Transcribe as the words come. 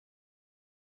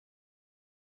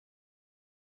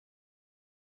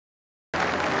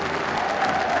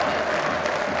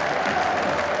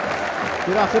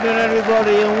Good afternoon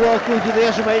everybody and welcome to the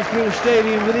SMH Group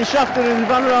Stadium for this afternoon's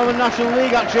Vanarama National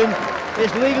League action.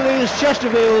 It's League leaders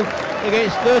Chesterfield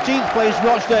against 13th place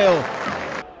Rochdale.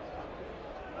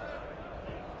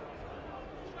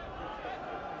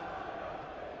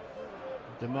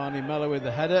 Damani Mellor with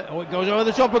the header. Oh, it goes over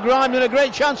the top of Grimes and a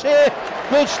great chance here.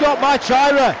 Good stop by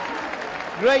Tyra.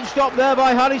 Great stop there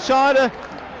by Harry Tyra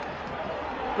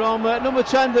from number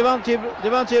 10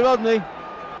 Devante Rodney.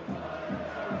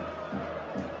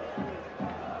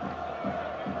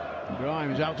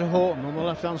 Grimes out to Horton on the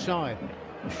left hand side.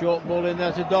 A short ball in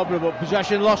there to Dobra, but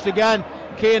possession lost again.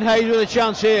 Kean Hayes with a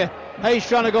chance here. Hayes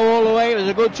trying to go all the way. There's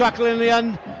a good tackle in the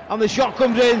end and the shot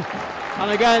comes in,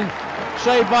 and again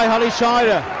saved by Harry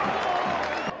Tyra.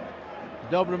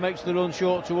 Dobra makes the run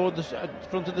short toward the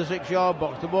front of the 6-yard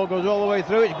box. The ball goes all the way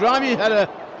through. It's Grimes' header,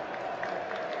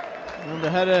 and the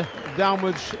header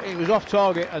downwards. It was off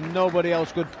target and nobody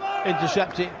else could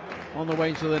intercept it on the way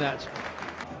into the net.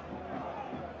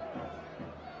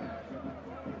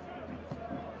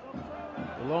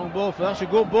 A long ball that's a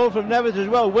good ball from Nevitt as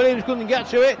well. Williams couldn't get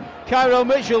to it. Cairo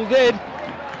Mitchell did,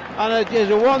 and there's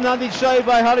a one-handed save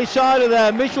by Harry Tyra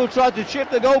there. Mitchell tried to chip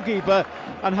the goalkeeper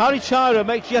and Harry Tyra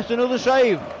makes yet another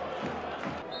save.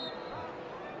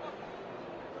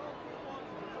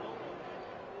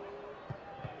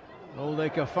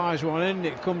 Oldacre fires one in,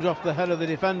 it comes off the head of the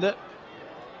defender.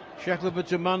 Shackleford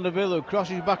to Mandeville, who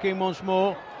crosses back in once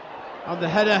more, and the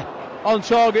header on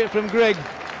target from Grigg,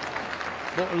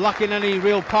 but lacking any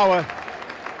real power,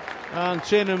 and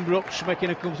Tiernan Brooks making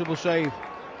a comfortable save.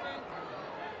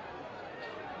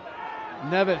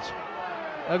 Nevitt,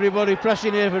 everybody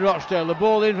pressing here for Rochdale. The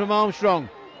ball in from Armstrong.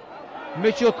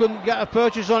 Mitchell couldn't get a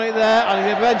purchase on it there,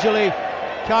 and eventually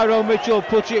Cairo Mitchell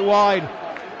puts it wide.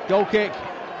 Goal kick.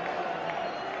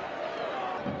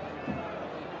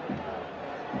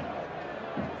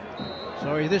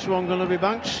 So is this one going to be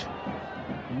Banks?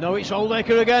 No, it's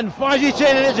Oldacre again. Fires it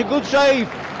in and it's a good save.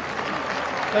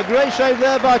 A great save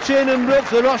there by Tiernan Brooks,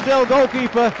 the Rochdale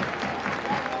goalkeeper.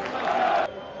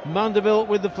 Mandeville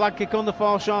with the flag kick on the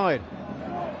far side.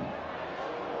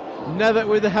 Nevitt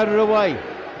with the header away.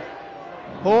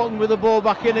 Horton with the ball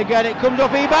back in again. It comes off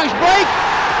Ebanks' break,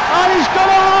 and he's gone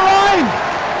over the line.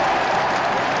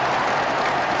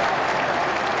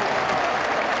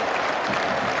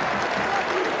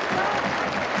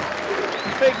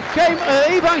 It came,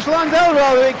 Ebanks Landell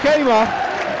rather, it came off.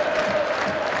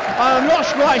 I'm not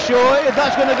quite sure if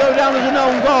that's going to go down as an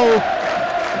own goal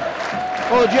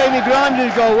or Jamie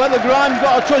Grimes' goal. Whether Grimes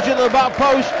got a touch at the back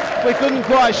post, we couldn't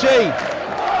quite see.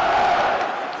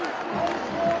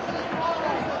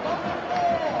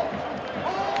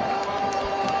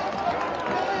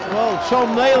 Well,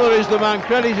 Tom Naylor is the man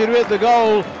credited with the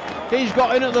goal. He's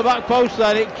got in at the back post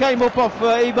then. It came up off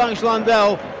Ebanks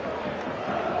Landell.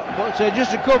 But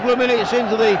just a couple of minutes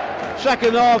into the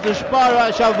second half, the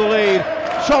Spireites have the lead.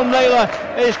 Tom Naylor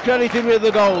is credited with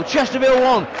the goal. Chesterfield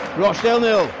 1, Rochdale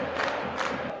 0.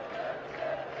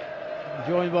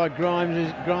 Joined by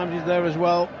Grimes. Grimes is there as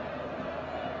well.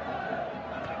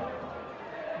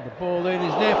 The ball in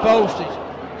is near post.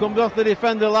 It comes off the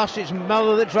defender last. It's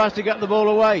Mellor that tries to get the ball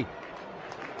away.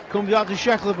 Comes out to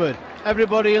Shackleford.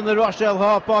 Everybody in the Rochdale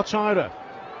half bar Tyra.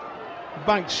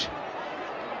 Banks.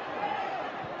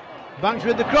 Banks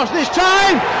with the cross this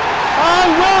time, and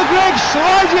Will Grigg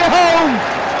slides it home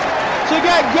to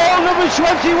get goal number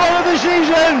 21 of the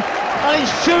season, and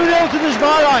it's 2-0 to the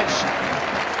Spireites.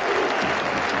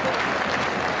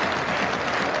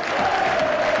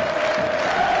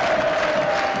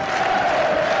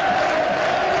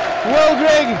 Will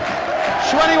Grigg,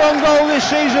 21 goal this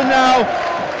season now.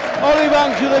 Ollie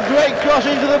Banks with a great cross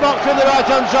into the box on the right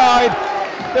hand side.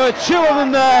 There were two of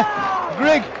them there.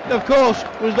 Grigg, of course,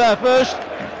 was there first.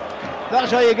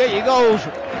 That's how you get your goals.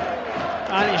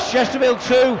 And it's Chesterfield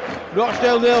 2,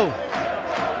 Rochdale 0.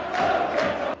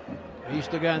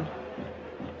 East again.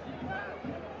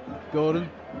 Gordon.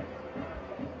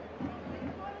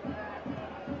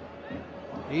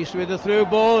 East with the through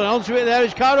ball, and onto it there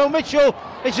is Cairo Mitchell.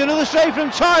 It's another save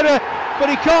from Tyra, but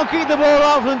he can't keep the ball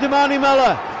out from Damani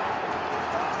Mellor.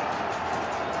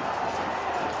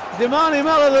 Damani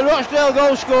Mellor, the Rochdale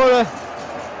goal scorer.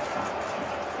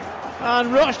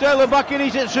 And Rochdale are back in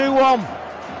it at 2-1.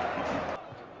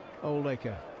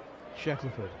 Oldacre,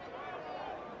 Shackleford.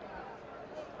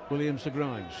 Williams to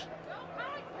Grimes.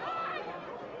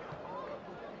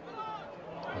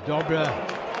 Dobra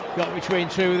got between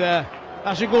two there.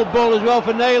 That's a good ball as well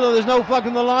for Naylor. There's no flag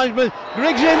on the linesman.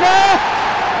 Grigg's in there,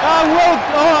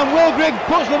 and Will Grigg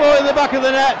puts the ball in the back of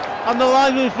the net, and the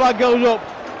linesman's flag goes up.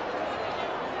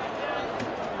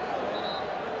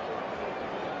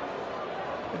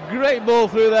 Great ball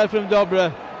through there from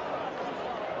Dobra.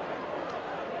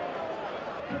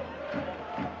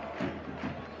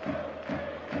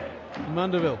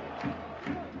 Mandeville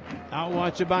out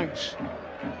wide to Banks.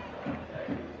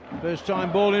 First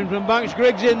time ball in from Banks.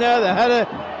 Griggs in there, the header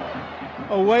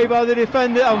away by the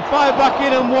defender and fired back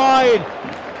in and wide.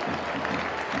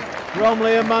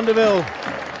 Bromley and Mandeville.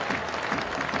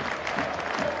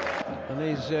 And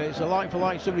it's a like for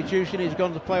like substitution. He's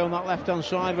gone to play on that left hand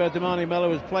side where Damani Mello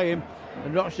was playing,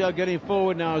 and Rochdale getting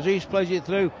forward now as East plays it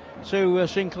through to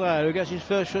Sinclair, who gets his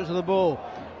first shot to the ball.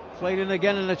 Played in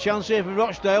again, and a chance here for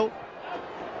Rochdale.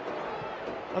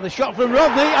 And the shot from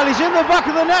Rodney, and he's in the back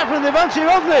of the net from Devante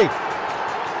Rodney.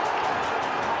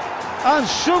 And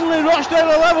suddenly Rochdale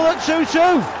are level at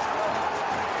 2-2.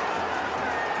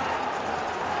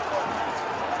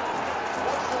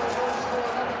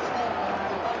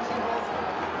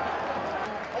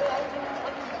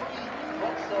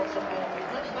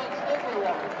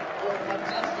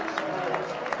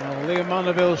 Well, Liam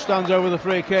Mandeville stands over the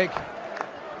free kick.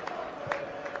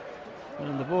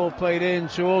 And the ball played in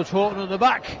towards Horton at the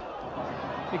back.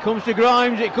 It comes to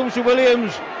Grimes, it comes to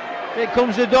Williams, it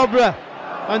comes to Dobra,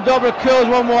 and Dobra curls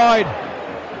one wide.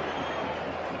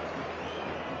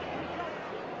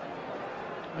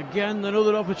 Again,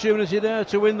 another opportunity there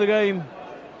to win the game.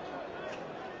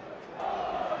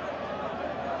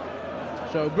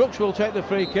 So Brooks will take the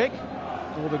free kick,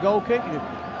 or the goal kick.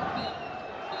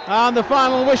 And the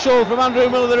final whistle from Andrew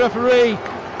Miller, the referee,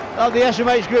 at the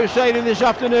SMH Group Stadium this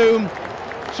afternoon,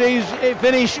 sees it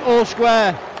finish all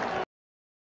square.